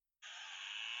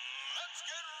Let's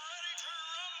get ready to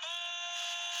rumble!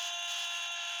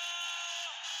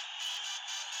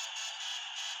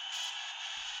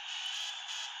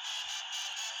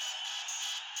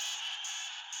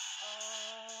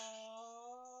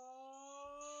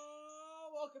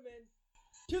 Welcome in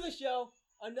to the show,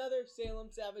 another Salem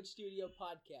Savage Studio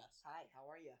podcast. Hi, how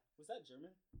are you? Was that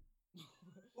German?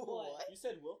 What? You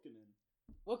said welcome in.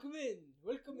 Welcome in.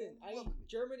 Welcome.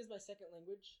 German is my second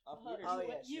language.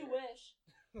 You wish.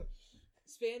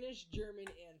 Spanish, German,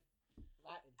 and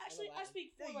Latin. Actually, I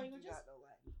speak four No, you do languages. not know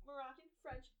Latin. Moroccan,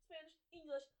 French, Spanish,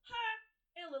 English, ha,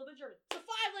 and a little bit German. So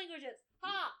 5 languages.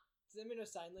 Ha! Does that mean a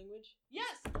sign language?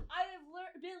 Yes, I have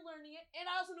been learning it, and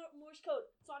I also know Morse code.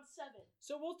 So I'm 7.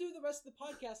 So we'll do the rest of the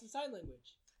podcast in sign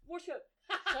language. Morse code.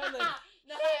 Sign language.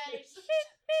 Nice.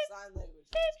 Sign language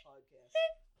for this podcast.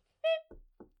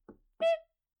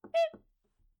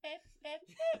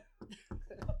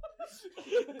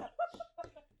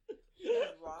 What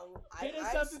is wrong? Hit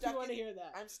us up if you want to hear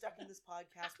that. I'm stuck in this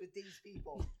podcast with these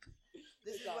people.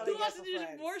 This is what Who I wants get to for do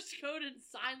friends. Morse code and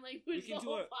sign We language can the do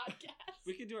whole it. podcast?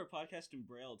 We can do our podcast in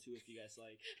Braille too if you guys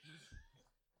like.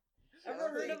 I Ever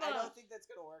don't heard think- of I a- don't think that's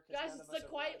gonna work. 'cause Guys, none it's of us the are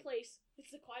quiet blind. place.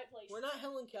 It's the quiet place. We're not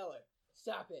Helen Keller.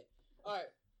 Stop it. All right.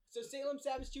 So Salem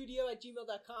Savage Studio at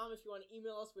gmail.com if you want to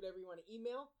email us, whatever you want to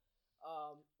email.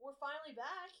 We're finally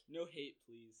back. No hate,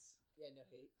 please. Yeah, no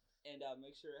hate. And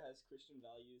make sure it has Christian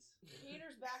values.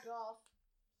 Haters back off.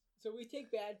 So we take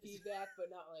bad feedback, but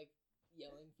not like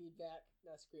yelling feedback,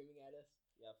 not screaming at us.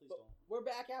 Yeah, please But don't. we're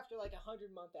back after like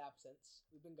 100-month absence.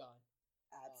 We've been gone.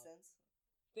 Absence,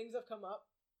 Things have come up.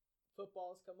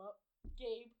 Football's come up.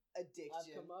 Gabe, I've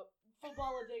addiction. come up.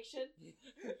 football addiction.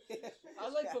 I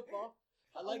like football.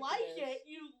 I like the Bears. it.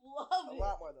 You love A it.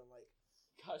 lot more than like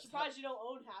Gosh, Surprised you don't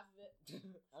own half of it.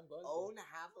 I'm going own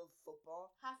half of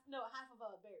football. Half of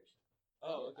Bears.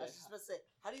 Oh, I okay. was just about to say,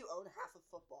 how do you own half of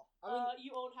football? to. I mean,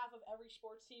 You own half of every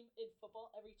sports team in football,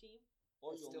 every team.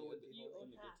 Or It you still only would be you own own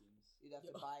the good half. teams. You'd have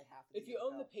to Yeah. buy half. Of if the you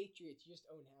own the NFL. Patriots, you just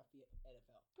own half the NFL.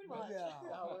 Pretty much. No.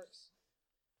 That's how it works.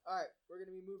 All right, we're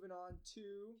gonna be moving on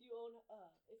to. If you own the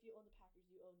Packers,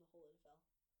 you own the whole NFL.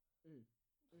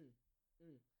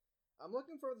 I'm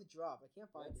looking for the drop. I can't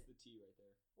find That's it. the T right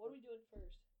there. What are we doing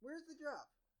first? Where's the drop?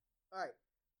 All right,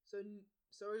 so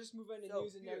we're just moving to So,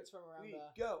 news and here notes from around we the.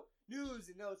 go. News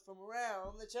and notes from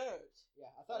around the church. Yeah,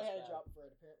 I thought I That's had a bad. drop for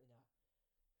it. Apparently not.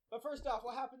 But first off,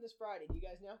 what happened this Friday? Do you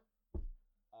guys know?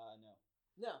 No.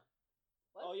 No.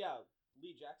 What? Oh yeah,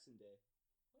 Lee Jackson Day.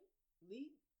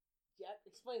 Lee? Yeah,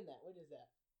 explain that. What is that?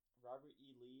 Robert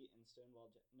E. Lee and Stonewall.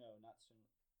 No, not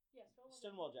Stonewall. Yes.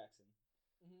 Stonewall Jackson.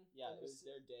 Mm-hmm. Yeah, it was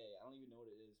their day. I don't even know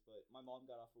what it is, but my mom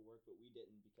got off of work, but we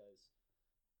didn't because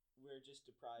we're just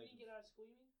You deprived. didn't get out of school,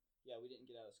 you mean? Yeah, we didn't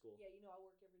get out of school. Yeah, you know I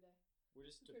work every day. We're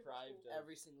just Compared to deprived school. of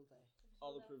Every single day.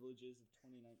 all the privileges of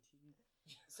 2019.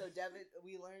 So Devin,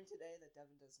 we learned today that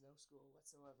Devin does no school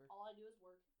whatsoever. All I do is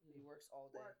work. He works all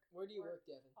day. Work. Where do you Work. work,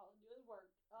 Devin? All I do is work.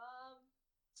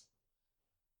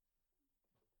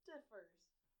 Differs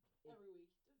every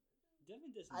week. Devin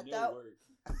does I no thought- work.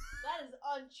 That is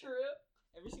untrue.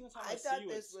 Every single time I I see thought you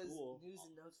this at was school, news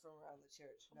and notes from around the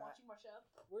church. I'm Not watching my show.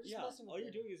 We're just yeah, messing with all you're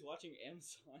Devin. doing is watching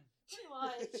Amazon. Pretty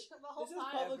much. The whole This is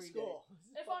time. public Every school. This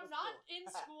is If public I'm not school. in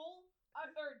school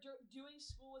doing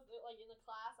school with like in the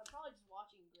class, I'm probably just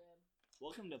watching Grimm.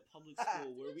 Welcome to public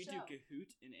school, where Good we do show.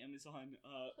 Kahoot and Amazon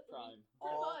Prime.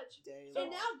 Pretty all much. day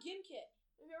And long. now Gimkit.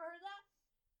 Have you ever heard of that?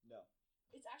 No,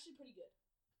 It's actually pretty good.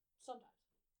 Sometimes.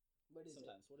 What is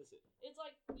sometimes. What is it? It's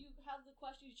like you have the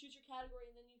question, you choose your category,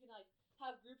 and then you can like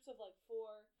have groups of like 4.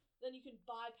 Then you can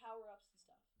buy power ups and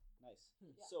stuff. Nice.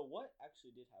 Yeah. So what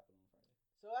actually did happen on Friday?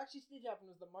 it? So what actually did happen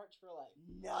was the March for Life.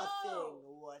 Nothing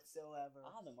Oh! whatsoever.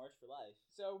 The March for Life.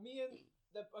 So me and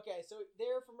so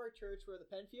they're from our church. We're the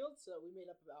Penfield, so we made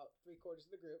up about 3/4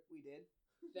 of the group. We did.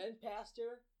 Then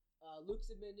Pastor, Luke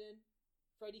Zibminden,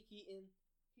 Freddie Keaton.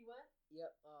 He went?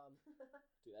 Yep. Dude, that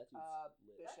dude's lit.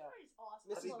 Bishop. That guy's awesome.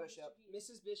 Mrs. I love Bishop. Mr. Keaton.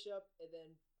 Mrs. Bishop, and then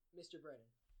Mr.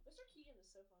 Brennan. Mr. Keaton is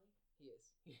so funny. He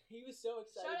is. He was so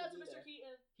excited. Shout out to to be Mr. there.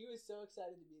 Keaton. He was so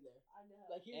excited to be there. I know.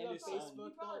 Like he And was his on son.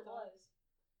 Facebook He the whole probably time. was.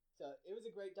 So it was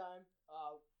a great time.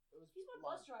 It was. He's my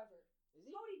long. bus driver. Is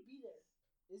he? How would he be there?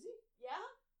 Is he? Yeah?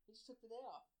 He just took the day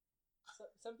off.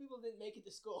 Some people didn't make it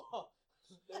to school.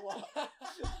 They walked.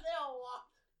 They all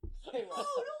walked. They Oh, no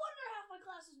walked. wonder half my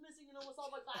class was missing in almost all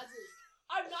my classes.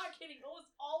 I'm not kidding. Almost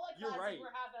all my You're classes right.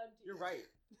 were half empty. You're right.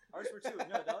 Ours were too.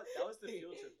 No, that was the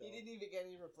field trip though. He didn't even get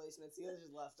any replacements. He just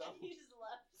left And them. he just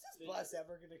left. Is this bus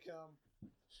ever gonna come?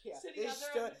 Yeah. Sitting They out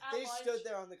there stood. at They lunch. stood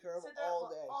there on the curb Sit there all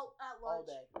at day. At lunch. All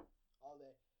day. All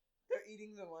day. They're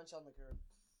eating their lunch on the curb.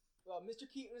 Well, Mr.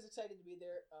 Keaton was excited to be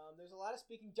there. There's a lot of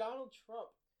speaking. Donald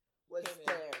Trump, Was Came in.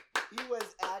 there. He was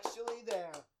actually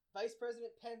there. Vice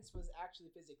President Pence was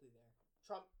actually physically there.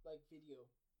 Trump, like, video.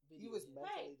 He was yeah.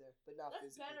 mentally there, but not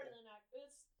That's physically better there. than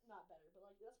it's not better, but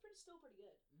like that's still pretty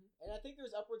good. And I think there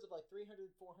was upwards of like 300,000,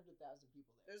 400,000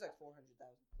 people there. There's like 400,000.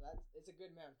 So it's a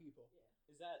good amount of people. Yeah.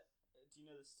 Is that? Do you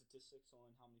know the statistics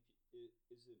on how many?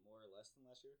 Is it more or less than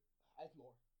last year? It's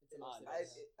more. It's Ah, less than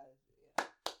nice. that.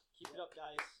 Yeah. Keep it up,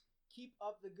 guys. Keep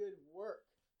up the good work.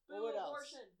 Boo Well, what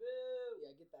else? abortion. Boo.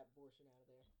 Yeah, get that abortion out of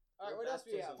there. All right, Or what else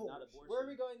do we have? baptism, not abortion. Where are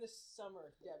we going this summer,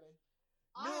 Devin?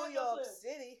 I New have no York clue.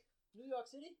 City New York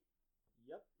City?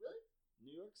 Yep. Really?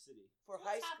 New York City. for What's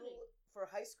high happening? school. For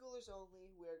high schoolers only,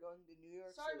 we are going to New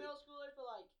York Sorry, City. middle schoolers, but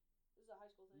like this is a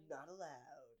high school thing. Not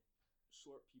allowed.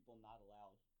 Short people not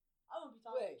allowed. I wouldn't be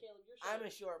talking Wait, to Caleb. You're short. I'm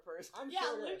a short person. I'm yeah,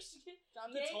 shorter. Luke's.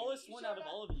 I'm the Gabe, tallest you one out short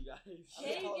of all of you guys. I'm as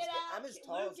Gabe, tall get as- out. I'm as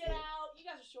tall Luke, as get Gabe. out. You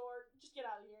guys are short. Just get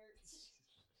out of here.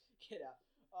 Get out.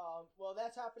 Well,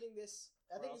 that's happening this.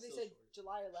 I We're think all they still said short.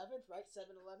 July 11th, right?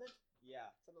 7/11, Yeah.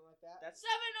 something like that. That's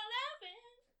 7-Eleven.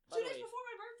 By 2 the days way, before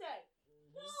my birthday.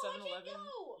 No, 7-Eleven. I can't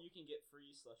go. You can get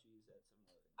free slushies at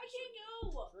 7-Eleven. I can't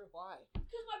go True. Why?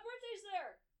 because my birthday's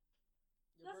there.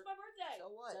 Your That's my birthday, So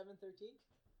what? 7/13.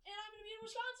 and I'm gonna be in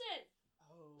Wisconsin.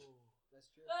 Oh, that's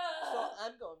true. So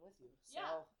I'm going with you. So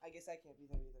Yeah. I guess I can't be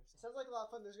there either. So. Sounds like a lot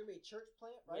of fun. There's gonna be a church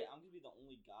plant, right? Wait, I'm gonna be the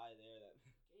only guy there that.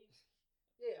 Gabe.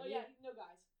 Yeah. Oh me yeah, and- no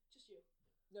guys, just you.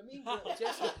 No, me and Caleb,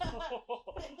 just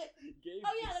Gabe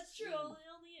Oh yeah, just that's true. screamed.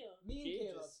 Only you. me and Gabe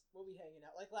Caleb just- will be hanging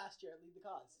out like last year at Lead the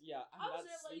Cause. Yeah, I I'm was not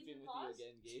there late sleeping in with you class.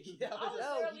 again, Gabe. Yeah, I was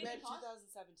No, there he leading meant class.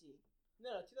 2017.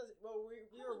 No, 2000. Well, we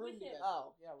I were was room with him. together.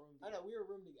 Oh, yeah, room. I know we were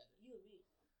room together You and me.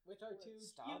 with our Wait, two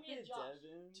Stop me and it, Josh.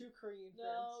 Devin. two Korean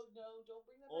No, friends. no, don't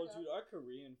bring that Oh, back dude, our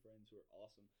Korean friends were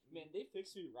awesome. Man, they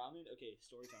fixed me ramen. Okay,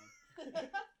 story time.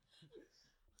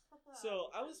 up.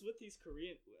 So I was with these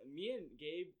Korean. Me and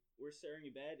Gabe were sharing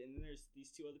a bed, and then there's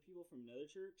these two other people from another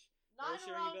church. Not in the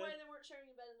sharing a wrong bed? way. They weren't sharing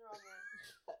a bed in the wrong way.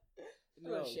 We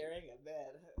were sharing a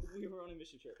bed. We were on a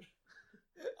mission trip.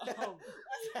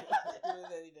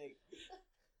 Doing anything.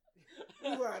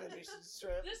 We were on a mission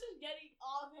trip. This is getting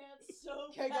off hand so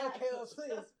Okay, go, fast. Caleb,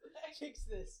 please. Fix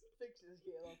this. Fix this,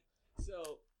 Caleb.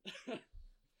 So,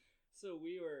 so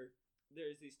we were.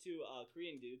 There's these two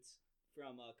Korean dudes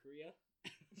from Korea.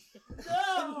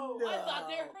 No, I No. thought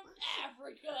they were from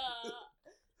Africa.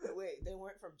 Wait, they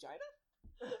weren't from China?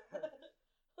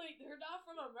 Wait, they're not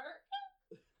from America?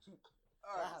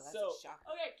 Wow, that's So- a shocker.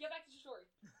 Okay, get back to your story.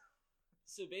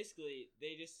 So basically,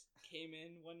 they just came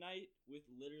in one night with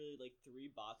literally like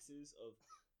 3 boxes of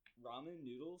ramen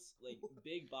noodles, like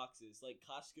big boxes, like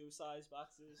Costco size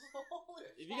boxes. Holy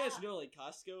If you guys cow. know like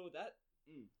Costco, that's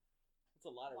a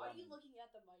lot of Why are ramen. you looking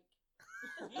at the mic?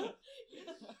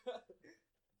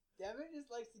 Devin just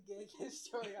likes to get his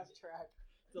story off track.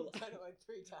 It's a, He's done it like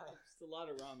 3 times. it's a lot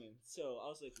of ramen. So I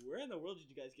was like, where in the world did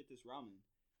you guys get this ramen?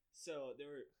 So they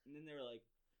were like,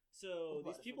 so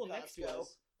What, these people from next to Costco?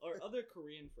 us are other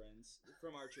Korean friends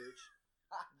from our church.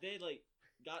 They like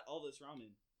got all this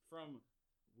ramen from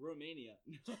Romania.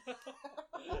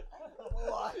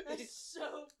 What? That's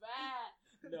so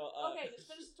bad. No, Okay, just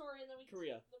finish the story and then we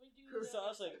Korea. Then we do. So I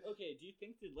was like, okay, do you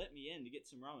think they'd let me in to get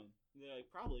some ramen? And they're like,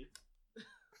 probably.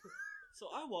 So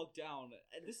I walk down,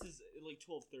 and this is like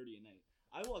 12:30 at night.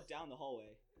 I walk down the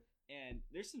hallway, and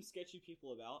there's some sketchy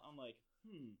people about. I'm like,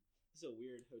 this is a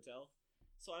weird hotel.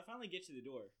 So I finally get to the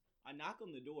door. I knock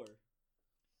on the door,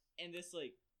 and this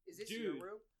like, Is this Dude. your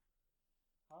room?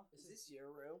 huh? Is this your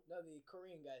room? No, the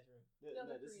Korean guy's room. No,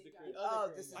 the this is the Korean Korean. guy.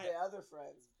 other Oh, this is Korean the other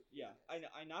friends. Yeah,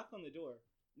 I knock on the door.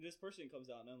 And this person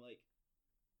comes out, and I'm like,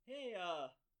 hey,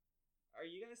 are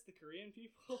you guys the Korean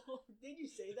people? Did you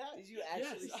say that? Did you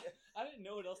actually Yes, say... I didn't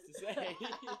know what else to say.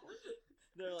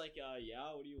 They're like,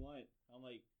 yeah, what do you want? I'm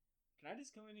like, can I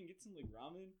just come in and get some like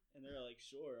ramen? And they're like,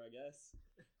 sure, I guess.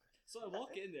 So I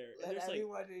walk in there, and Let there's like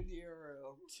everyone into your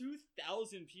room.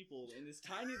 2,000 people in this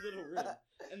tiny little room,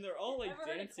 and they're all like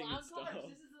Ever heard of dancing clown and stuff. cars?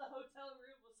 This is the hotel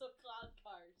room with some clown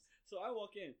cars. So I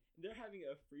walk in, and they're having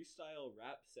a freestyle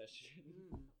rap session.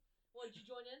 What, did you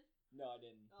join in? No, I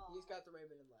didn't. Oh. He just got the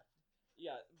ramen and left.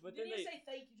 Yeah, but Didn't then even they. say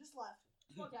thank you, just left.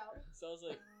 Fuck out. So I was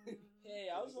like, hey,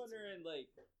 I was wondering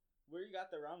like where you got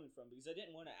the ramen from, because I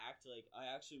didn't want to act like I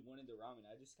actually wanted the ramen.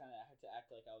 I just kind of had to act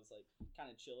like I was like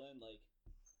kind of chilling, like.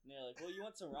 And they're like, well, you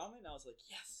want some ramen? And I was like,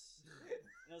 yes.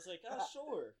 And I was like, oh,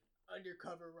 sure.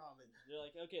 Undercover ramen. They're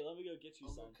like, okay, let me go get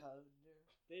you some. Undercover.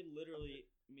 They literally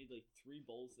made like 3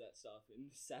 bowls of that stuff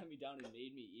and sat me down and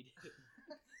made me eat it.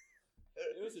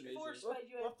 It was amazing. Force What,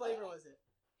 fed you what a- flavor was it?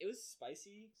 It was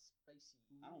spicy. Spicy.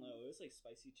 I don't know. It was like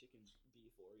spicy chicken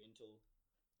beef oriental.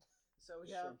 So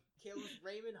we have Shrimp. Caleb's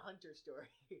Raymond Hunter story.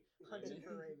 Hunting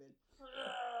for Raymond.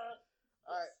 Ugh.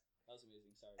 All right. That was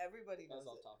amazing. Sorry. Everybody That knows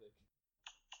was off it. topic.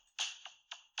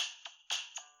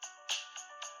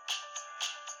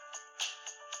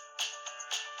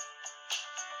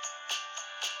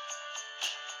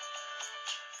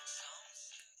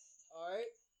 All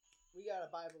right. We got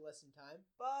a Bible lesson time.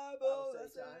 Bible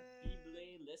Bible study lesson.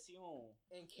 Bible lesson.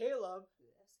 And Caleb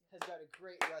has got a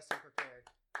great lesson prepared.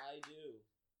 I do.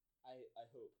 I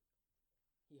hope.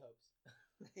 He hopes.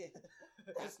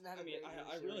 That's not I a mean, very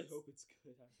I really reassurance. hope it's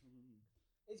good.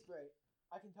 It's great.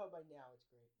 I can tell by now it's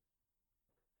great.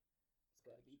 It's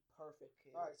gonna be perfect,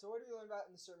 kid. All right. So what did we learn about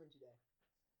in the sermon today?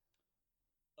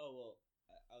 Oh well,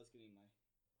 I was getting my.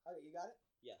 Okay, you got it?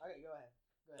 Yeah. Okay, go ahead.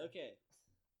 Go ahead. Okay.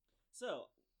 So,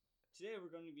 today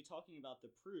we're going to be talking about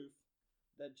the proof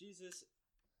that Jesus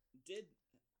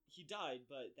he died,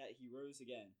 but that he rose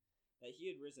again. That he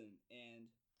had risen. And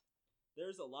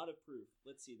there's a lot of proof.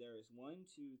 Let's see, there is 1,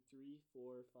 2, 3,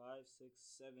 4, 5, 6,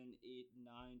 7, 8,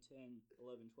 9, 10,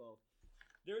 11, 12.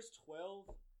 There's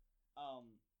 12.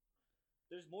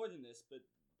 There's more than this, but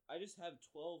I just have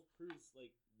 12 proofs,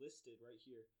 like, listed right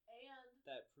here. And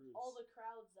That proves. all the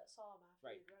crowds that saw him after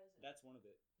Right. he rose. That's one of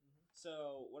it.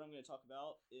 So what I'm going to talk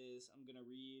about is I'm going to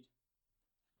read.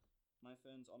 My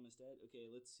phone's almost dead. Okay,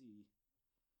 let's see.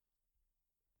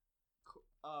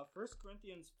 1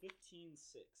 Corinthians 15:6.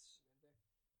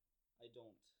 I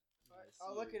don't. All right,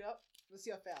 I'll look it up. Let's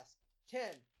see how fast. 10,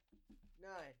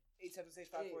 9, 8, 7, 6,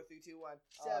 5, 4, 3, 2, 1.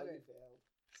 Seven. You failed.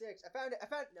 6. I found it.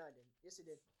 No, I didn't. Yes, I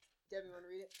did. Debbie, you want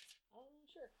to read it? Oh,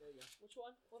 sure. There you go. Which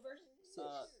one? What verse?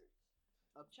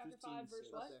 Up Chapter 15:6. 5, verse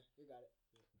Up what? there. You got it.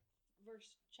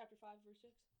 Chapter 5, verse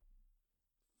 6.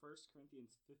 1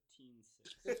 Corinthians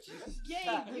 15:6.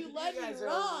 Gabe, you led me guys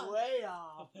wrong. are way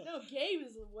off. No, Gabe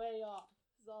is way off.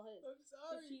 It's all his. I'm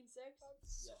sorry. 15:6. I'm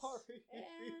sorry.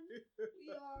 And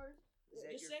we are. Is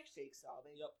that Just your 6? fake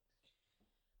sobbing? Yep.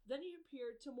 Then he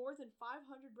appeared to more than 500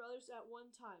 brothers at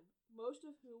one time, most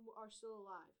of whom are still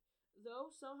alive, though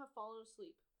some have fallen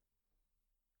asleep.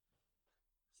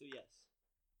 So yes,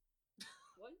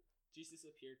 What? Jesus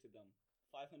appeared to them.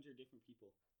 500 different people.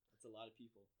 That's a lot of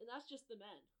people. And that's just the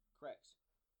men. Correct.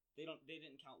 They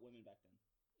didn't count women back then.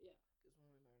 Because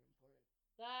women aren't important.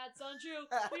 That's untrue.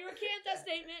 We recant that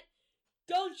statement.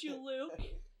 Don't you, Luke?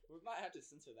 We might have to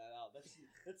censor that out.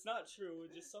 That's not true.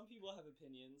 Just some people have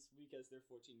opinions because they're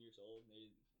 14 years old and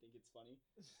they think it's funny.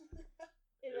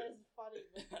 It is funny.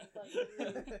 But it's like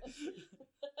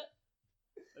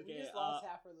We Okay, just lost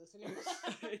half our listeners.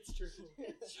 it's true.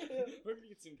 It's true. We're gonna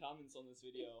get some comments on this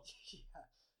video. Yeah.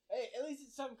 Hey, at least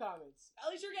it's some comments. At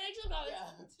least you're getting some comments.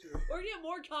 Yeah, that's true. We're gonna get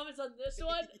more comments on this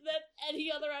one than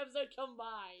any other episode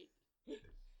combined.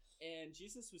 And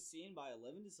Jesus was seen by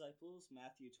 11 disciples,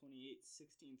 Matthew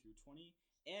 28:16 through 20,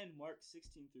 and Mark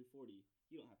 16 through 40.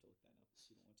 You don't have to look that up if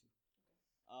you don't want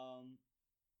to.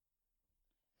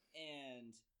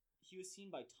 And he was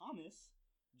seen by Thomas,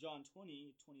 John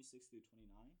 20:26 through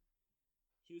 29.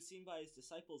 He was seen by his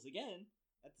disciples again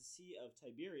at the Sea of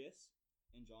Tiberias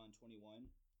in John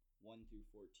 21:1 through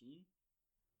 14.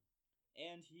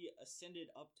 And he ascended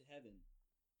up to heaven.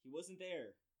 He wasn't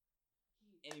there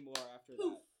anymore after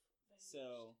Poof. that.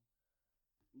 So,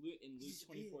 in Luke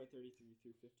 24:33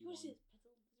 through 51. Who's his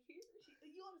pencil disappear?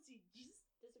 You want to see Jesus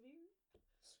disappear?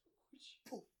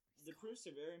 The proofs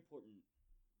are very important.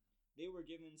 They were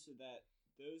given so that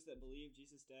those that believe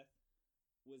Jesus' death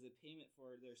was a payment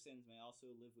for their sins may also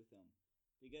live with him.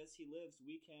 Because he lives,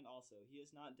 we can also. He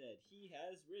is not dead. He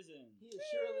has risen. He is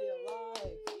surely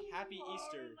alive. Happy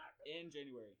Easter in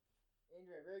January.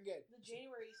 Andrea, very good. The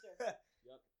January Easter.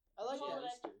 Yep. I like Jen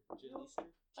that. Easter. Jen Easter.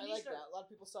 I like Easter. that. A lot of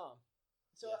people saw him.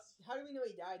 So, Yes. how do we know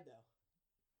he died, though?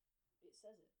 It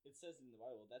says it. It says in the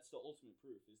Bible. That's the ultimate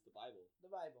proof, is the Bible. The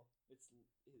Bible. It's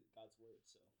God's word,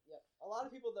 so. Yep. A lot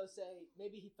of people, though, say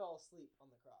maybe he fell asleep on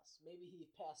the cross. Maybe he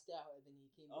passed out and then he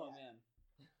came Oh, back. man.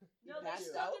 No, they passed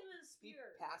stuck out? him in a He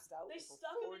spear. passed out They for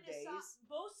stuck him 4 in his days.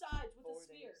 both sides with 4 a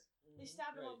spear. days. They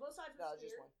stabbed him on Right. both sides with No, a spear.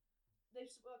 just one. They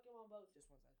stuck him on both. Just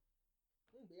one side.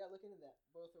 We gotta look into that.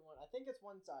 Both are one. I think it's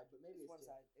one side, but maybe It's it's one two.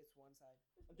 side. It's one side.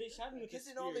 They shot him with a Because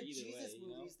spear in all the either Jesus way,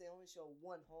 movies, they only show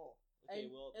one hole. Okay,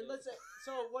 And, well, and let's say,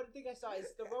 so one thing I saw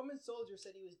is the Roman soldier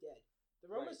said he was dead. The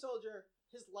Roman Right. soldier,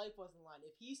 his life was in line.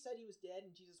 If he said he was dead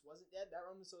and Jesus wasn't dead, that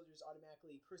Roman soldier is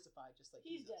automatically crucified, just like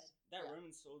He's Jesus. dead. that yeah.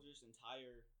 Roman soldier's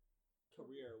entire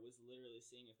career was literally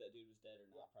seeing if that dude was dead or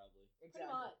not, Yeah. probably. Pretty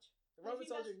Exactly. much. The Roman Like, he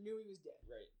soldier knew he was dead.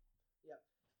 Right.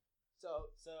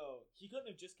 So, So he couldn't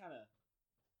have just kind of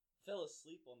fell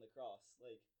asleep on the cross.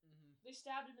 Like, They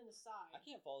stabbed him in the side. I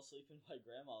can't fall asleep in my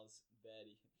grandma's bed.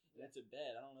 And it's a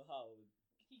bed. I don't know how.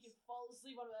 he can fall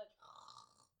asleep on bed.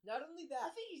 Not only I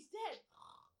that, think he's dead.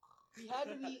 he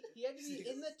had to be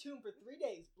in the tomb for 3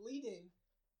 days, bleeding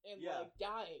and Yeah. like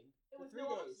dying And for with 3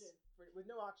 no days. oxygen. With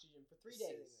no oxygen for 3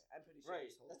 Sitting days. there. I'm pretty sure.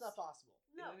 Right. it's That's not possible.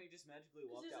 No, And then he just magically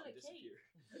walked This out and isn't a cave.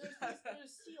 disappeared. it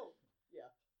was sealed. Yeah.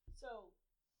 So.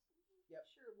 Yep.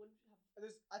 Sure, it wouldn't have.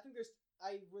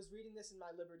 I was reading this in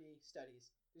my Liberty studies.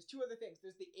 There's 2 other things.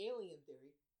 There's the alien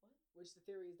theory, What? which the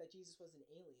theory is that Jesus was an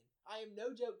alien. I am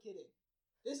no joke kidding.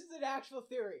 This is an actual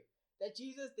theory that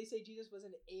they say Jesus was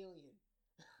an alien.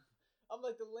 I'm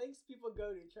like the lengths people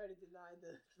go to try to deny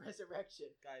the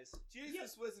resurrection. Guys,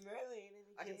 Jesus was an alien and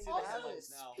he I can came see to the have a heavens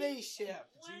now. spaceship.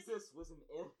 When- Jesus was an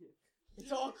alien.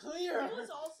 It's all clear. It was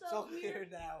also It's all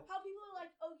weird clear now. how people are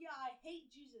like, oh yeah, I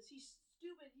hate Jesus. He's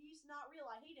stupid. He's not real.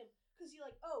 I hate him because he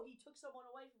took someone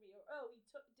away from me, or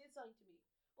did something to me.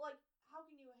 Well, like, how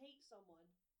can you hate someone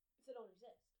if they don't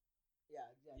exist? Yeah,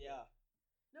 exactly. Yeah.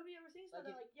 Nobody ever thinks Like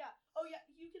about that. Like, yeah, oh yeah,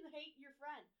 you can hate your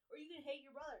friend, or you can hate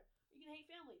your brother, you can hate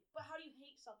family, but how do you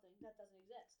hate something that doesn't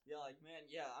exist? Yeah, like, man,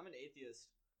 yeah, I'm an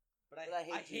atheist. But But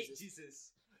I I hate hate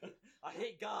Jesus. I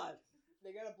hate God.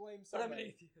 They gotta blame But I'm an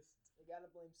somebody. atheist. They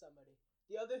gotta blame somebody.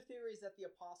 The other theory is that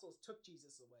the apostles took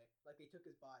Jesus away, like they took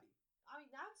his body. I mean,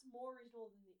 that's more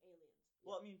reasonable than the aliens.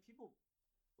 Well, I mean, people.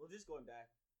 Well, just going back.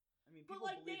 I mean, But,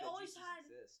 people like, believe they that always Jesus had-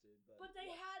 existed, But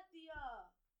they had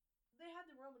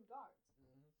the Roman guards.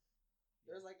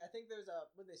 There's like I think there's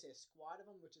what did they say, a squad of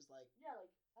them, which is like Yeah,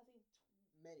 like I think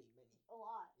many. a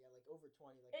lot. Yeah, like over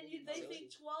 20. Like And maybe they 30. think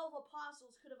 12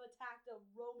 apostles could have attacked the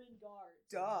Roman guards.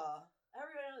 Duh.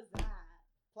 Everybody knows that.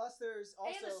 Plus, there's also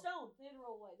And the stone. They had to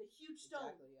roll away. The huge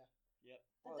stone. Exactly, yeah.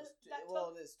 Well, That, it's, that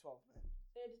well, took, it is 12 men.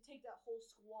 they had to take that whole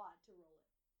squad to roll it.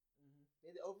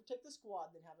 They had to overtake the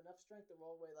squad, then have enough strength to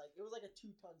roll away. Like it was like a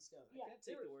 2-ton stone. Yeah, I can't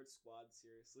they take the were- word squad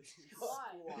seriously.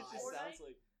 Why? It just Fortnite? sounds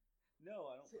like.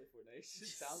 No, I don't play Fortnite. It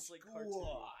just sounds like Squad.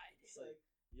 cartoon. It's like,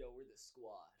 yo, we're the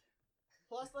squad.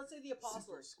 Plus, let's say the Super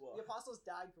apostles. squad. The apostles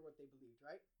died for what they believed,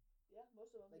 right? Yeah,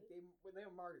 most of them. Like did. when they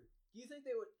were martyred. Do you think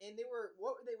they would? And they were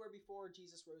what were they were before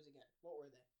Jesus rose again? What were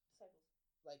they? Disciples.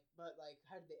 Like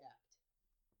how did they act?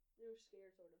 They were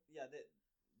scared, sort of. Yeah, they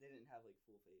didn't have like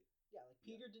full faith. Yeah, like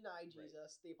Yeah. Peter denied Right.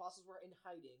 Jesus. The apostles were in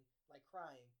hiding, like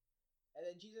crying, and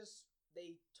then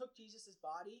they took Jesus'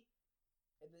 body,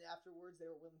 and then afterwards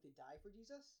they were willing to die for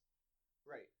Jesus.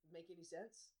 Right. Make any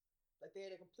sense? Like they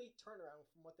had a complete turnaround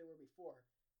from what they were before.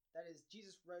 That is,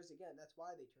 Jesus rose again. That's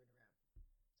why they turned around.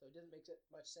 So it doesn't make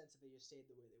much sense if they just stayed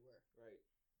the way they were. Right.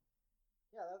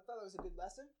 Yeah, I thought that was a good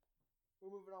lesson. We're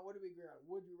moving on. What do we agree on?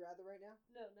 Would you rather right now?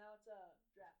 No, now it's a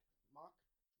draft. Mock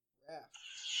draft.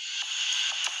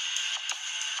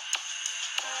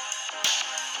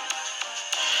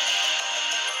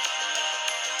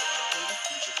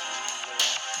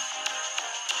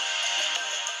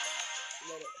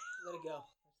 Let it go.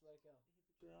 Let's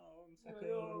let it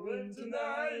go.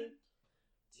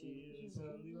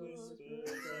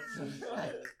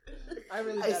 I'm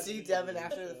really I bad see at Devin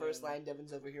after the first line.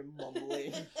 Devin's over here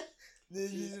mumbling.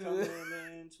 She's coming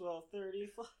in 12:35.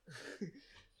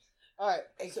 All right.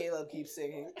 And Caleb keeps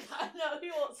singing. I know, he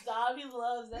won't stop. He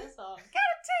loves that song.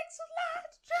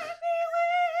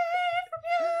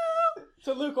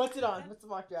 So Luke, what's it on? What's the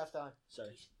mock draft on?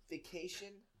 Sorry. Vacation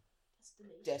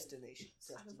Destination.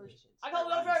 destinations. I gotta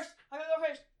go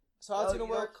first. So how it's No,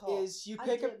 gonna your work call. is you I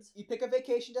pick dibs. a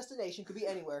vacation destination, could be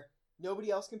anywhere. Nobody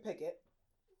else can pick it.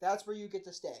 That's where you get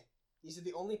to stay. These are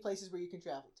the only places where you can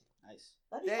travel to. Nice.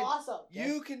 That'd be Then awesome.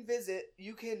 You can visit.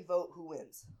 You can vote who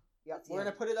wins. Yeah, At the we're gonna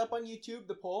end. put it up on YouTube,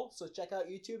 the poll. So check out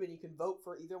YouTube, and you can vote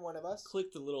for either one of us.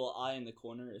 Click the little eye in the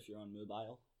corner if you're on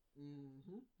mobile,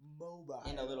 Mm-hmm. Mobile.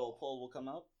 and a little poll will come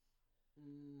up.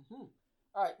 Mm-hmm.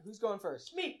 All right, who's going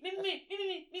first? Me.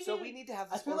 So we need to have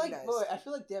I this feel like organized. I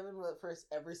feel like Devin went first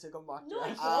every single mock No,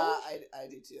 draft. I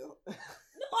do too. No,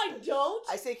 I don't.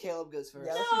 I say Caleb goes first.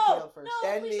 Yeah, let's no, do Caleb first. no,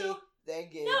 Then please me. don't. Then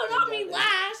Gabe. No, then not me Devin.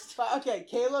 last. Okay,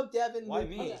 Caleb, Devin, Why Luke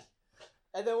me? first.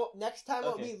 And then next time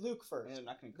it'll Okay. be Luke first. And I'm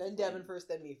not gonna Then complain. Devin first,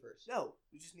 then me first. No,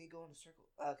 we just need to go in a circle.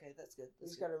 Okay, that's good. You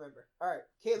That's just good. gotta remember. All right,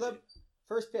 Caleb,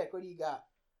 first pick. What do you got?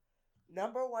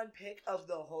 Number one pick of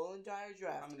the whole entire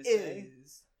draft I'm gonna say-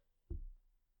 is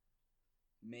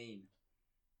Maine.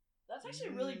 That's actually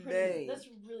really Maine. pretty. That's a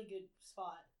really good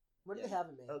spot. What do Yeah. they have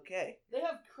in Maine? okay. They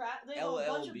have They have a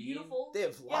bunch of LLB. beautiful. They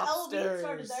have Yeah, LLB lobsters.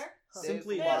 started there. Huh.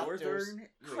 Simply They have lobsters. Northern.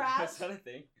 Wait, Crabs. Is that a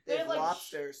thing? They have like,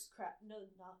 lobsters. No,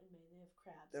 not in Maine. They have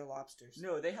crabs. They're lobsters.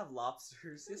 No, they have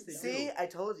lobsters. Yes, they See, do. I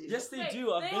told you. Yes, they Okay,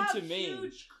 do. I've they been have to Maine.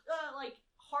 huge, like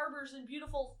harbors and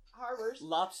beautiful harbors.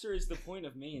 Lobster is the point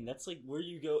of Maine. That's like where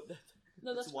you go.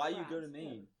 No, That's that's why you crabs. go to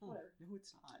Maine. Yeah, whatever. No,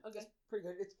 it's not. Okay. Pretty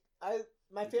good.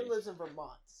 My Okay. family lives in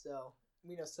Vermont, so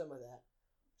We know some of that.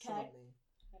 Some of Okay. Maine.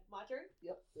 My turn.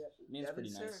 Yep. Maine's Devin, pretty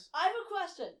sir. nice. I have a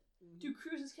question. Mm-hmm. Do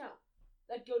cruises count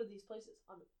that go to these places?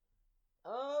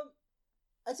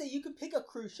 I'd say you could pick a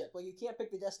cruise ship. Like you can't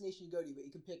pick the destination you go to, but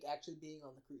you can pick actually being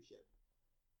on the cruise ship.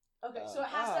 Okay, so it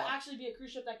has to Ah. actually be a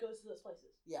cruise ship that goes to those places.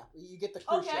 Yeah, you get the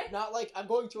cruise Okay. ship. Not like I'm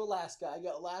going to Alaska. I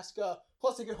get Alaska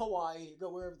plus I get Hawaii. Go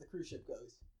wherever the cruise ship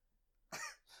goes.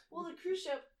 Well, the cruise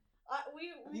ship.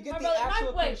 You get my the brother,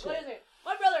 actual wait, cruise wait a ship. second.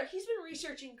 My brother, he's been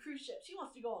researching cruise ships. He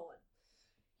wants to go on one.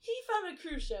 He found a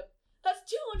cruise ship that's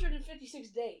 256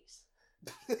 days.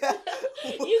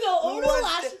 You go over to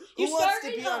Alaska. Who You wants start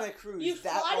to in be on a cruise You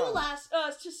that fly to long?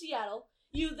 Alaska to Seattle.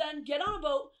 You then get on a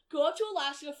boat, go up to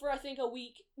Alaska for I think a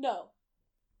week. No,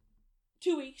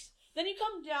 2 weeks. Then you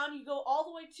come down. You go all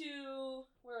the way to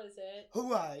where is it?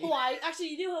 Hawaii. Hawaii. Actually,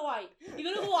 you do Hawaii. You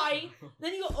go to Hawaii.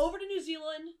 Then you go over to New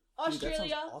Zealand, Dude, that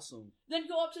Australia. sounds awesome. Then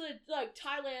go up to the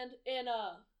Thailand and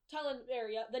Thailand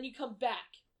area. Then you come back.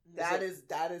 That is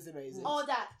amazing. All of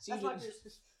that. So you That's my did-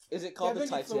 cruise. Is it called the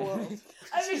Devin gets the world.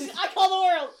 Titanic? I call the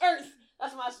world Earth.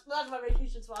 That's my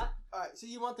vacation spot. All right, so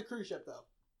you want the cruise ship though?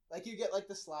 Like you get like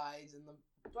the slides and the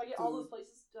Do I get all those Food.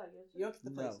 places? Do I get you don't get the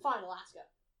No. place. Fine, Alaska.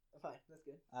 Fine, that's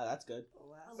good. That's good.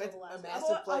 I But love Alaska. a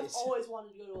massive place. I've always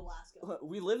wanted to go to Alaska.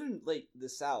 We live in like the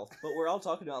South, but we're all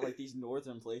talking about like these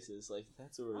northern places. Like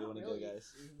that's where we Oh, want to really? go,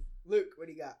 guys. Luke, what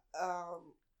do you got?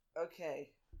 Okay.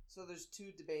 So there's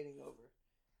two debating over.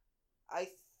 I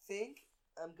think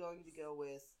I'm going to go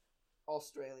with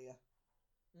Australia.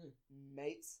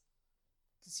 Mates.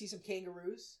 To see some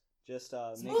kangaroos. Just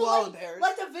Some make, Ooh, koala like, bears.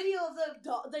 like the video of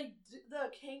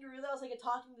the kangaroo that was like a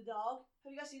talking the dog.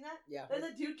 Have you guys seen that? Yeah. And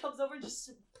the dude comes over and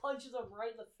just punches him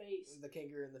right in the face. The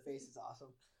kangaroo in the face is awesome.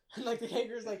 And like the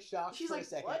kangaroo's like shocked She's for like, a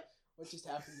second. what? just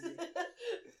happened to me?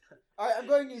 All right, I'm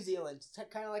going New Zealand. It's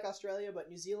kind of like Australia, but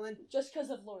New Zealand. Just because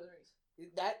of Lord of the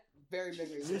Rings. That very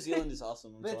big reason. New Zealand is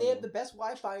awesome. I'm But telling they have you. the best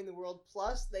Wi-Fi in the world.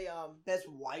 Plus, they Best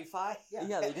Wi-Fi.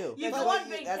 Yeah, they do. You That's go what on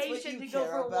you- that's what vacation you to go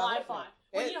care for about? Wi-Fi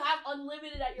when And- you have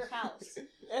unlimited at your house.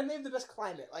 and they have the best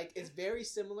climate. Like it's very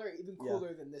similar, even Yeah.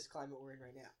 cooler than this climate we're in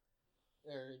right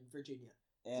now, or in Virginia.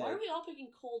 And Why are we all picking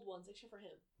cold ones except for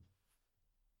him?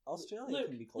 Australia Luke.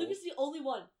 can be cold. Luke is the only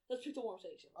one that's picked the warm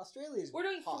station. Australia is We're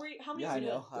doing hot. three. How many Yeah, are I we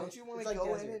know. doing? Don't you want It's to like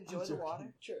go desert. in and enjoy I'm the joking.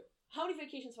 water? True. How many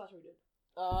vacation spots are we doing?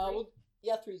 Well,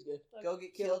 yeah, three's good. Like, Go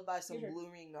get Kill- killed by some Your turn. blue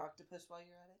ring octopus while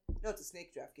you're at it. No, it's a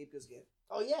snake draft. Gabe goes again.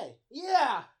 Oh yay!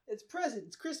 Yeah, it's present.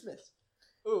 It's Christmas.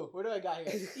 Ooh, what do I got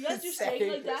here? You guys do steak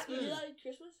like that? You do that at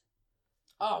Christmas?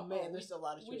 Oh man, Oh, there's a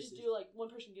lot of We choices. just do like one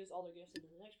person gives all their gifts and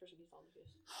then the next person gives all their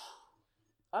gifts.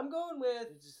 I'm going with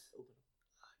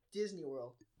Disney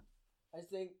World. I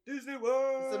think Disney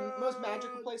World. it's the most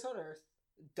magical place on earth.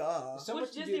 Duh. So Which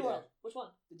much to Disney do World? there. Which one?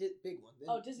 The big one. in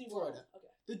Oh, Disney Florida. World. Okay.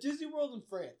 The Disney World in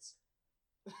France.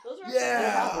 Those are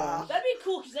Yeah. That'd be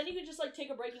cool because then you could just like take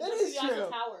a break and That go to is the Eiffel true.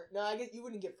 Tower. No, I guess you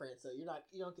wouldn't get France though. You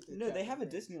don't get to. No, they travel have a to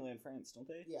France. Disneyland France, don't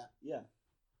they? Yeah. Yeah.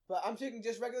 But I'm thinking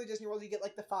just regular Disney World. You get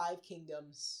like the 5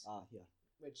 kingdoms, Yeah.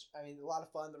 which I mean, a lot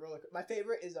of fun. The roller. My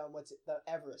favorite is what's it? The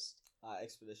Everest.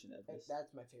 Expedition Everest.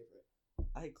 That's my favorite.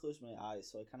 I had closed my eyes,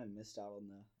 so I kind of missed out on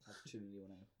the opportunity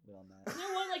when I went on that. Isn't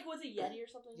there one like with a Yeti or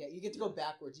something? Yeah, you get to go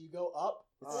backwards. You go up,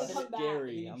 It's They come back. and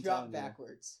scary. you I'm drop telling you.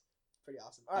 backwards. Pretty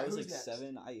awesome. All I right, was who's like next?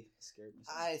 7. I scared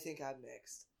myself. I think I'm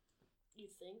next. You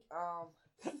think? I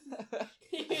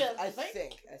I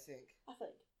think. I think. Hard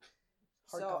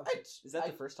So confidence. Is that I-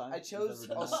 the first time I you've chose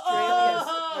ever done that? Australia as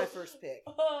Oh! my first pick.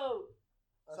 Oh,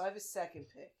 So I have a second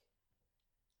pick.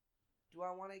 Do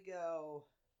I want to go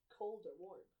cold or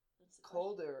warm? That's the question.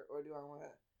 colder or do I want to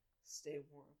stay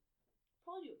warm?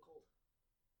 Probably do it cold.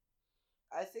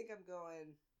 I think I'm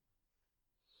going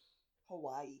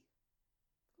Hawaii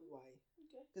Hawaii.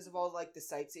 Okay. because of all like the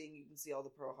sightseeing. You can see all the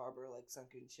Pearl Harbor like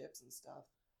sunken ships and stuff.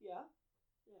 Yeah.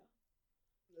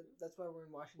 That's why we're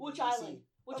in Washington. Which DC. island?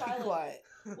 Which I'll be island? quiet.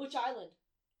 Which island?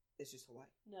 It's just Hawaii.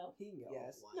 No. He can go.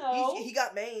 Yes. Hawaii. No. He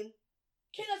got Maine.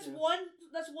 Okay, that's True. one.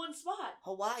 That's one spot.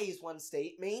 Hawaii's one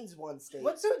state. Maine's one state.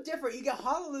 What's so different? You got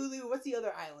Honolulu. What's the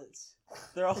other islands?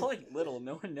 They're all like little.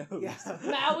 No one knows. Yeah.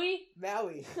 Maui.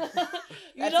 Maui. You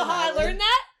That's know an how I island. learned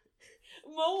that?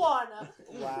 Moana.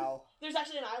 Wow. There's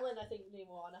actually an island I think named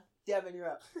Moana. Devin, you're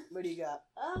up. What do you got?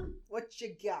 What you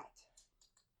got?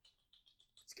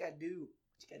 What you gotta do?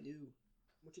 What you gotta do?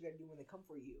 What you gotta do when they come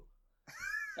for you?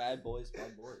 Bad boys,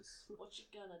 bad boys. What you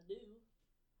gonna do?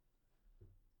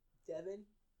 Devin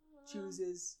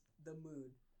chooses the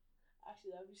moon.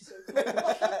 Actually, that would be so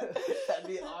cool. That'd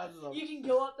be awesome. You can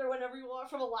go up there whenever you want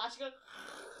from Alaska.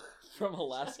 from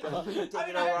Alaska. I mean, Taking a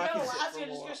I know rocket ship Alaska for a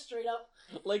just walk. goes straight up.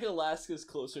 Like Alaska's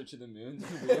closer to the moon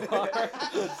than we are.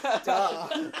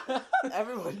 Duh.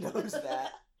 Everyone knows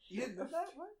that. You didn't know that?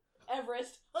 What?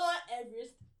 Everest.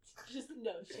 Everest. Just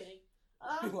no shitting.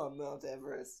 I'm on Mount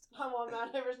Everest. I'm on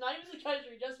Mount Everest. Not even the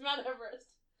country, just Mount Everest.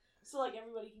 So like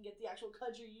everybody can get the actual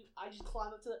country. I just climb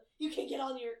up to the. You can't get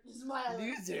on here. This is my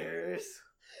island. Losers.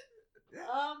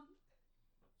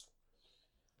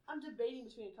 I'm debating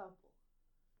between a couple.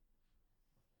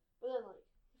 But then, like,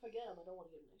 if I get them, I don't want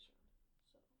to get them next round.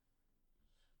 So,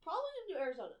 probably gonna do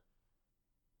Arizona.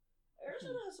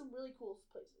 Arizona has some really cool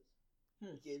places.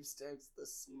 Gabe starts the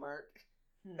smirk.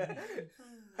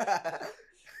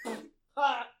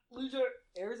 Ha! Loser!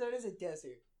 Arizona's a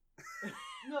desert.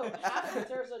 No, half of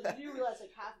it's Arizona. You do realize,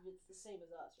 like, half of it's the same as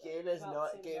us, right? Gabe has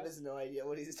About the same Gabe as us. has no idea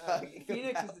what he's talking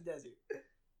Phoenix about. is the desert.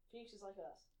 Phoenix is like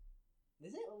us.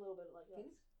 Is it? A little bit like us.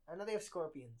 Phoenix? I know they have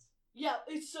scorpions. Yeah,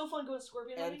 it's so fun going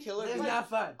scorpion And hunting. killer It's bees.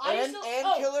 not fun. I And, used to- and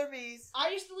oh. killer bees.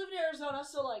 I used to live in Arizona,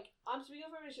 so like I'm speaking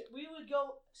of information. We would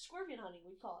go scorpion hunting.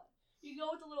 We call it. You go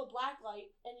with a little black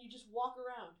light and you just walk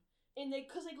around, and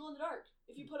because they glow in the dark.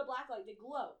 If you put a black light, they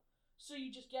glow. So you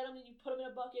just get them and you put them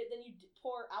in a bucket. Then you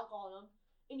pour alcohol in them,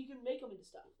 and you can make them into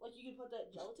stuff. Like you can put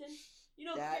that gelatin. You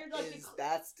know, That clear, like is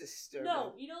that's disturbing.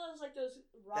 no, you know those like those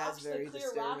rocks, That's very the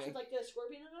clear rocks disturbing. with like the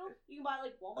scorpion in them. You can buy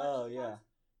like Walmart. Oh, those yeah. ones.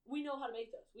 We know how to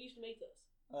make those. We used to make those.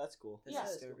 Oh, that's cool. That's Yeah.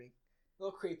 disturbing. A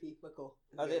little creepy, but cool.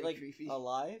 Are they Very like creepy.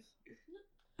 alive?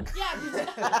 Yeah,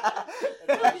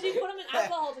 because you put them in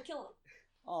alcohol to kill them.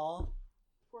 Aw.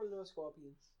 Poor little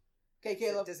scorpions. Okay,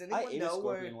 Caleb. Does I anyone ate a know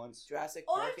where scorpion once. Jurassic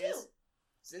Oh, I Park do. is?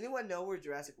 Does anyone know where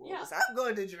Jurassic World Yeah. is? I'm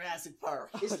going to Jurassic Park.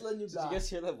 Isla Did you Nublar. guys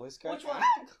hear that voice crack? Which one?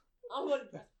 I'm going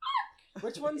to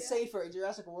Which one's Yeah. safer,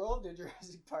 Jurassic World or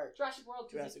Jurassic Park? Jurassic World.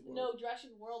 'Cause Jurassic World. No,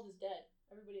 Jurassic World is dead.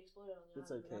 Everybody exploded on the It's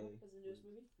island. okay. Remember? That's the newest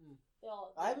movie. Mm. They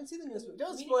all. I haven't seen the newest movie.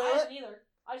 Don't Me spoil I it. haven't either.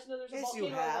 I just know there's a Yes, you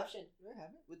volcano have. eruption. I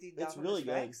haven't. With the It's Indominus really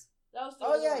good. Rex. That was the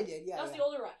Oh older yeah, I one. did. Yeah, That was yeah. the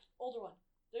older one.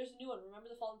 There's a new one. Remember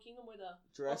the Fallen Kingdom where the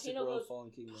Jurassic volcano World goes-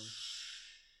 Fallen Kingdom.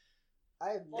 I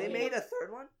have. They Okay. made a third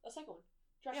one? a second one.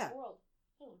 Jurassic Yeah. World.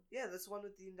 Second one. Yeah, that's the one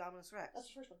with the Indominus Rex. That's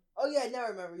the first one. Oh yeah, now I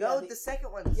remember. No, Yeah, the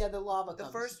second one. yeah, the lava. The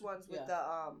comes. first one's with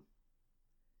Yeah.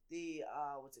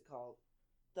 the what's it called?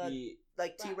 The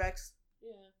Like Rat. T-Rex,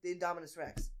 Yeah. the Indominus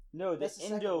Rex. no, the That's the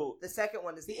second Indo, The second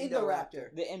one is the The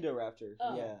Indoraptor. the Indoraptor.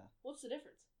 Oh. Yeah. What's the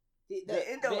difference? The, The the, Indoraptor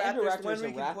is Indoraptor one is where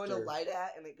a you can point a raptor. light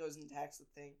at and it goes and attacks the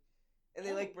thing. And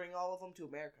they Oh. like bring all of them to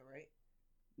America, right?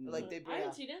 Like they I bring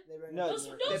haven't seen it. they bring No, it Don't, to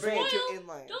don't America. they bring it spoil. to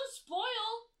inland. Don't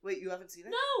spoil. Wait, you haven't seen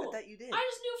it? No. I thought you did. I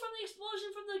just knew from the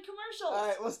explosion from the commercials. All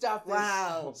right, we'll stop this.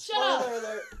 Wow. Shut up. Spoiler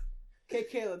alert. Okay,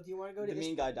 Caleb, do you want to go to The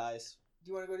mean guy dies.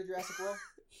 Do you want to go to Jurassic World?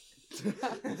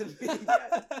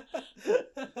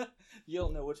 You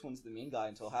don't know which one's the mean guy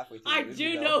until halfway through. I the movie,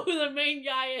 do though. know who the main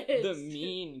guy is. The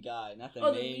mean guy, not the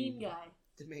Oh, main. the mean guy.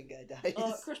 The main guy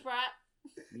dies. Chris Pratt.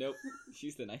 Nope,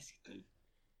 she's the nice dude.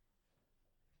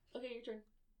 Okay, your turn.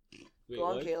 Wait, Go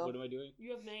on, what? Caleb. What am I doing?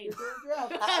 You have names. You're doing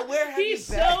the draft. Where have He's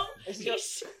you been? so. This is your,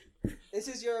 He's, this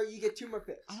is your. You get 2 more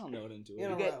picks. I don't know what I'm doing. You You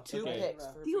don't get know. 2 Okay. picks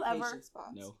Do for you ever- vacation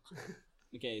spots. No.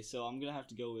 Okay, so I'm gonna have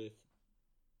to go with.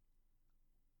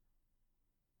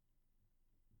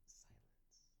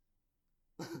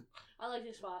 I like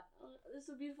this spot. This is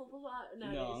a beautiful spot.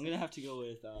 Nowadays. No, I'm gonna have to go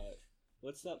with.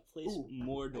 What's that place? Ooh,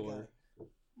 Mordor.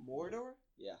 Mordor?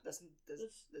 Yeah. That That's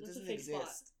a doesn't fake exist.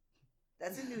 spot.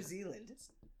 That's in New Zealand.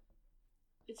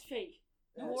 It's fake.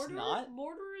 No, Mordor. it's not.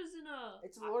 Mordor is in a.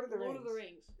 It's Lord of the Lord of the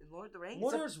Rings. Rings. In Lord of the Rings?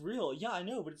 Mordor's real. Yeah, I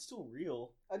know, but it's still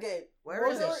real. Okay, Where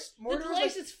is Mordor, it? Mordor's The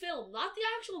place like, is filmed, not the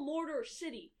actual Mordor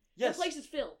city. Yes. The place is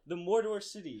filmed. The Mordor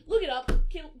city. Look it up,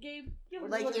 Gabe. Give him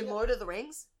Like look in it up. Lord of the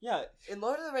Rings? Yeah. In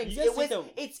Lord of the Rings, You guys it was,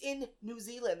 think it's in New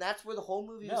Zealand. That's where the whole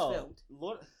movie was No. filmed.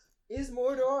 Lord. is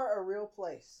Mordor a real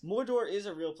place? Mordor is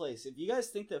a real place. If you guys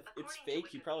think that it's According to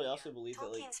fake, you probably also Wikipedia, believe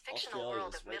that like Tolkien's fictional Australia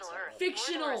world is of right Middle side Earth. up.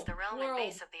 Fictional Mordor is the realm world. and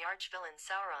base of the archvillain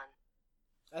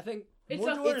Sauron. I think It's,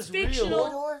 Mordor it's is real. fictional.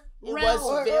 Mordor? It realm. was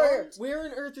Where, filmed? where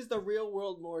on Earth is the real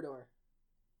world Mordor?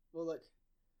 Well, look.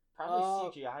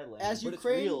 Probably CGI land, as but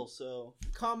Ukraine- it's real. So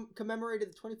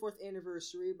Commemorated the 24th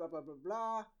anniversary. Blah blah blah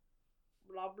blah.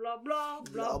 Blah blah blah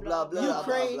Blah, blah, blah,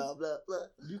 Ukraine. blah, blah, blah.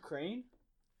 Ukraine.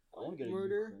 I want to go to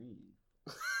Murder. Ukraine.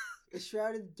 It's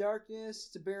shrouded in darkness.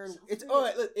 It's a barren. So It's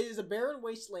weird. look, it is a barren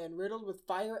wasteland riddled with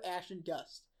fire, ash, and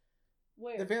dust.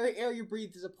 Where? The very air you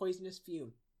breathe is a poisonous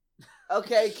fume.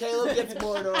 Okay, Caleb gets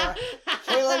Mordor.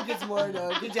 Caleb gets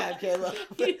Mordor. Good job, Caleb.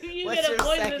 you What's get a your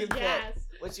poisonous second pick? gas.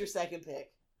 What's your second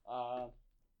pick?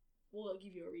 We'll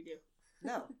give you a redo.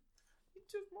 No. You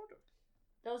took Mordor.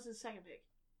 That was his second pick.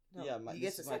 No, yeah, he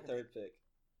this gets is a my second third pick.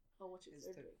 Oh, what's your His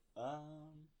third third.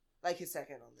 pick? Like his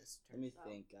second on this Let turn. me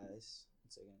think, guys. 1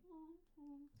 second.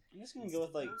 I'm just gonna go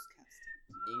with like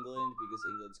England because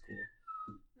England's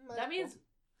cool. That means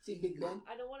See Big Ben.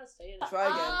 I don't want to say it. Try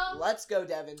again. Let's go,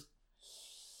 Devin.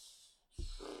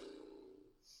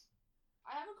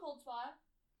 I have a cold spot.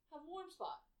 Have a warm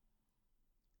spot.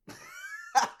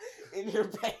 In your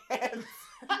pants.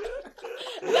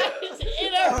 That is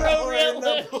Or in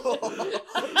the inappropriate.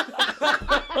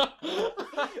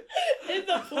 In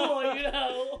the pool, you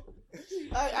know.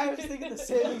 I was thinking the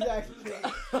same exact thing.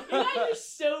 You guys are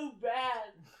so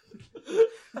bad.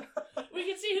 We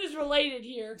can see who's related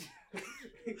here.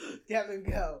 Devin,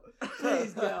 go.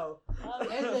 Please go.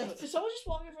 And then- Did someone just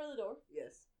walk in front of the door?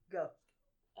 Yes. Go.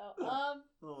 Oh,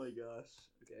 Oh my gosh.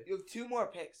 Okay. You have 2 more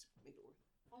picks. Make it work.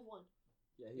 I have one.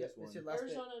 Yeah, he Yep, has one. it's your last pick.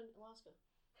 Arizona and Alaska.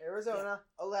 Arizona,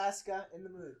 Alaska, in the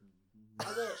moon. I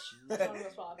wish. It's not a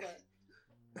real spot, but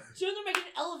soon they're making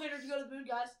an elevator to go to the moon,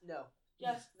 guys. No,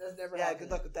 Yes. that's never Yeah, happening.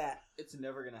 good luck with that. It's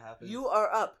never gonna happen. You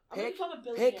are up. I'm gonna Pick become a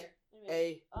billionaire.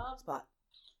 Anyway, a spot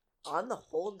on the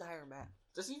whole entire map.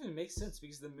 doesn't even make sense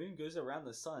because the moon goes around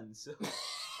the sun. So.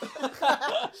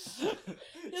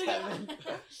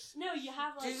 No, you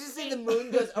have like. Did you say the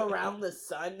moon goes around the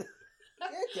sun?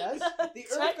 Yeah, it does. The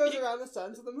Earth goes around the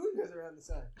sun, so the moon goes around the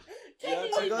sun. So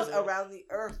it goes around the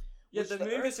Earth. Yeah, which the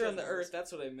moon goes around the goes Earth.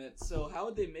 That's what I meant. So how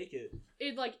would they make it?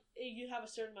 You have a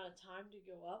certain amount of time to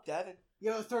go up. Devin.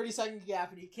 You have a 30-second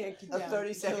gap, and you can't keep A down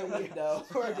 30-second until you- window.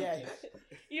 for a day.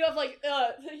 You have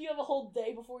you have a whole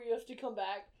day before you have to come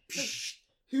back.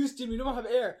 Houston, we don't have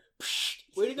air.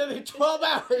 Wait another 12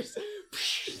 hours.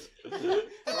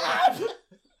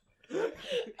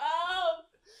 This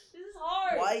is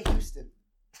hard. Why Houston?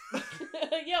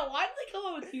 Yeah, why did they come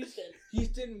up with Houston?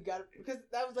 Houston, we got it because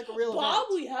that was like a real Bob,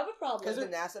 event. we have a problem. Because the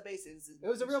NASA base is. It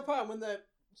was a real problem when the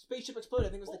spaceship exploded. I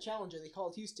think it was the Challenger. They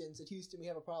called Houston, said Houston, we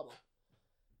have a problem.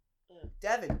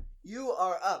 Devin, you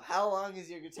are up. How long is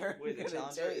your turn? Wait, the gonna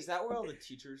Challenger? take? Is that where all the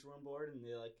teachers were on board and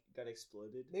they like got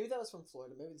exploded? Maybe that was from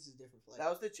Florida. Maybe this is a different flight. That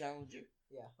was the Challenger.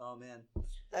 Oh man.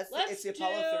 It's the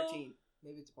Apollo 13.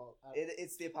 Maybe it's Apollo.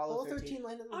 It's the Apollo 13.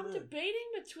 landed on the I'm moon. debating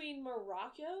between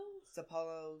Morocco It's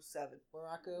Apollo 7.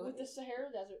 Morocco. with the Sahara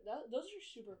Desert. Those are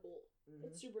super cool. Mhm.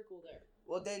 It's super cool there.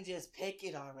 Well, then just pick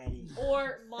it already.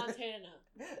 Or Montana.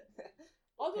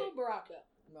 I'll go with Morocco.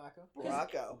 Morocco.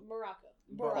 Morocco. Morocco.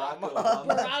 Barack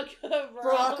Morocco. Obama. Barack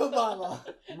Barack Obama.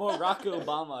 Barack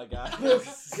Obama,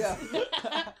 guys. Yeah.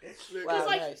 Because Wow,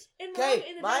 like nice. in Morocco, Okay,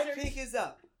 in the my desert, pick is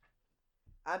up.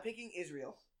 I'm picking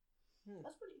Israel.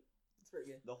 that's pretty. That's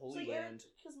pretty good. The Holy So Land.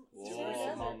 because Whoa, Sahara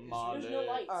Desert, mama, there's no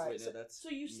lights. Alright, Wait, no, so- that's. So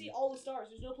you see all the stars.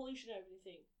 There's no pollution and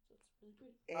everything. So it's really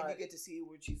pretty. And Alright. you get to see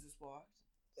where Jesus walked.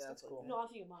 Yeah, Stuff that's like cool. that. No, I'm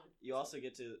thinking mine. You also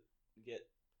get to get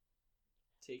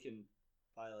taken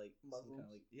by like some kind of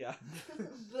like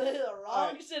The wrong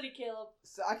Alright. city, Caleb.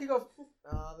 So I could go.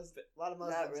 There's a lot of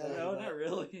Muslims. Not really. there. no, not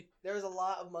really. There's a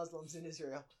lot of Muslims in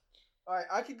Israel. All right,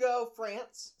 I could go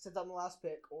France since I'm the last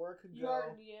pick, or I could You go.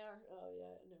 already are. Oh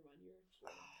yeah, never mind. You're.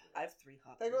 I have 3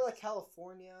 hot I picks. go like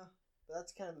California, but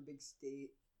that's kind of a big state.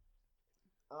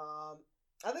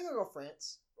 I think I'll go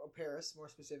France or Paris more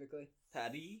specifically.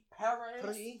 Patty.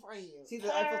 Paris. See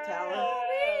the Eiffel Oh, Tower,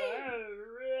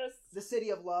 Paris. the city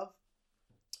of love.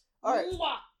 All right. Mwah.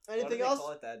 Why do Anything they else?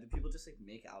 call it that? Do people just like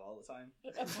make out all the time?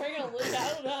 Apparently,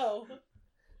 I don't know.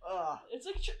 It's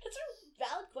It's a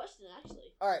valid question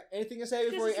actually. all right. Anything to say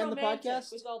before we This is end the romantic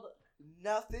podcast? with all the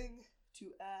Nothing to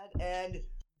add, and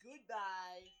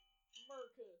goodbye.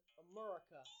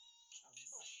 America.